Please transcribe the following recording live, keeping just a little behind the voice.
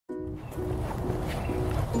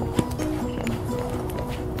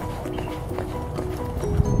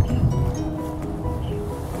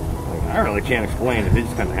I really can't explain it. It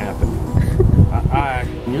just kind of happened.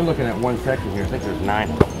 You're looking at one section here. I think there's 9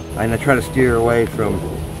 of them. And I try to steer away from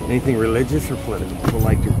anything religious or political. People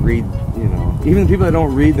like to read, you know, even the people that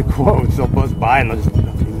don't read the quotes, they'll buzz by and they'll just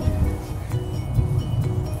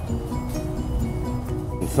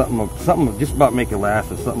something will just about make you laugh,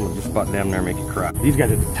 and something will just about damn near make you cry. These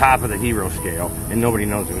guys are at the top of the hero scale, and nobody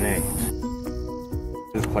knows their names.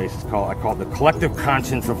 This place is called, I call it the Collective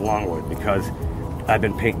Conscience of Longwood, because I've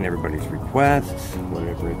been painting everybody's requests,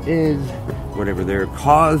 whatever it is, whatever their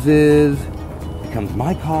cause is, becomes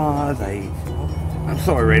my cause. I'm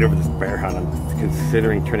so irate over this bear hunt. I'm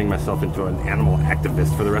considering turning myself into an animal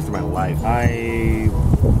activist for the rest of my life. I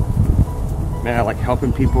like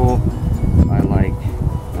helping people. I like,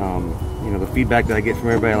 you know, the feedback that I get from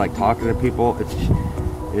everybody. I like talking to people.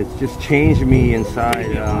 It's just changed me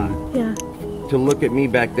inside. To look at me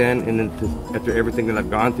back then, and then after everything that I've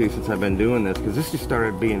gone through since I've been doing this, because this just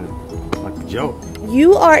started being like a joke.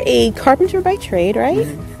 You are a carpenter by trade, right?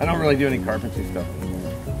 I don't really do any carpentry stuff.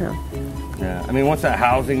 No. Yeah, I mean, once that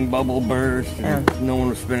housing bubble burst, and no one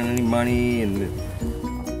was spending any money, and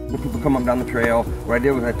the people come up down the trail, what I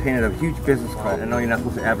did was I painted a huge business card. I know you're not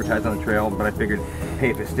supposed to advertise on the trail, but I figured,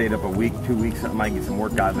 hey, if it stayed up a week, 2 weeks, I might get some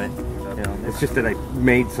work out of it. You know, it's just that I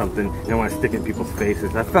made something and I want to stick it in people's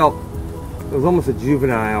faces. I felt it was almost a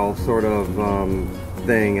juvenile sort of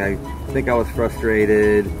thing. I think I was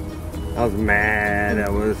frustrated. I was mad. I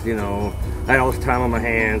was, you know, I had all this time on my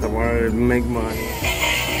hands. I wanted to make money.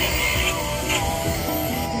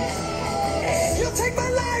 You'll take my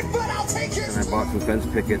life, but I'll take yours. And I bought some fence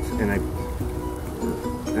pickets, and I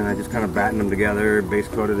just kind of battened them together, base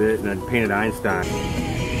coated it, and I painted Einstein.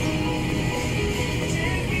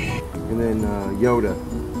 And then Yoda,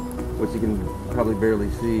 which you can probably barely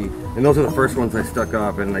see. And those are the first ones I stuck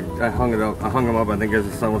up, and I hung it up. I hung them up. I think as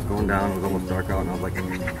the sun was going down, it was almost dark out, and I was like,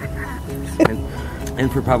 and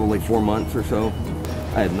for probably 4 months or so,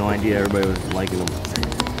 I had no idea everybody was liking them.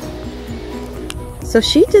 So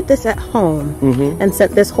she did this at home and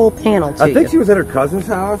sent this whole panel to you. I think she was at her cousin's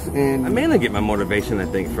house, and I mainly get my motivation, I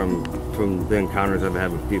think, from the encounters I've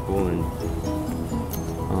had with people, and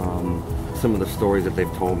some of the stories that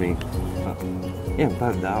they've told me. Yeah,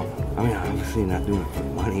 without a doubt. I mean, obviously not doing it for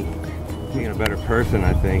money. Being a better person,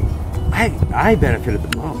 I think. I benefited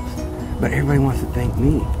the most, but everybody wants to thank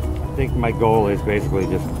me. I think my goal is basically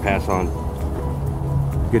just to pass on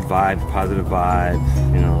good vibes, positive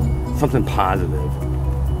vibes, you know, something positive.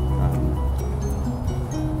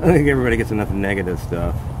 I think everybody gets enough negative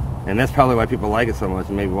stuff, and that's probably why people like it so much,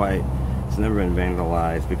 and maybe why it's never been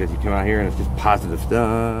vandalized, because you come out here and it's just positive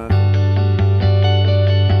stuff.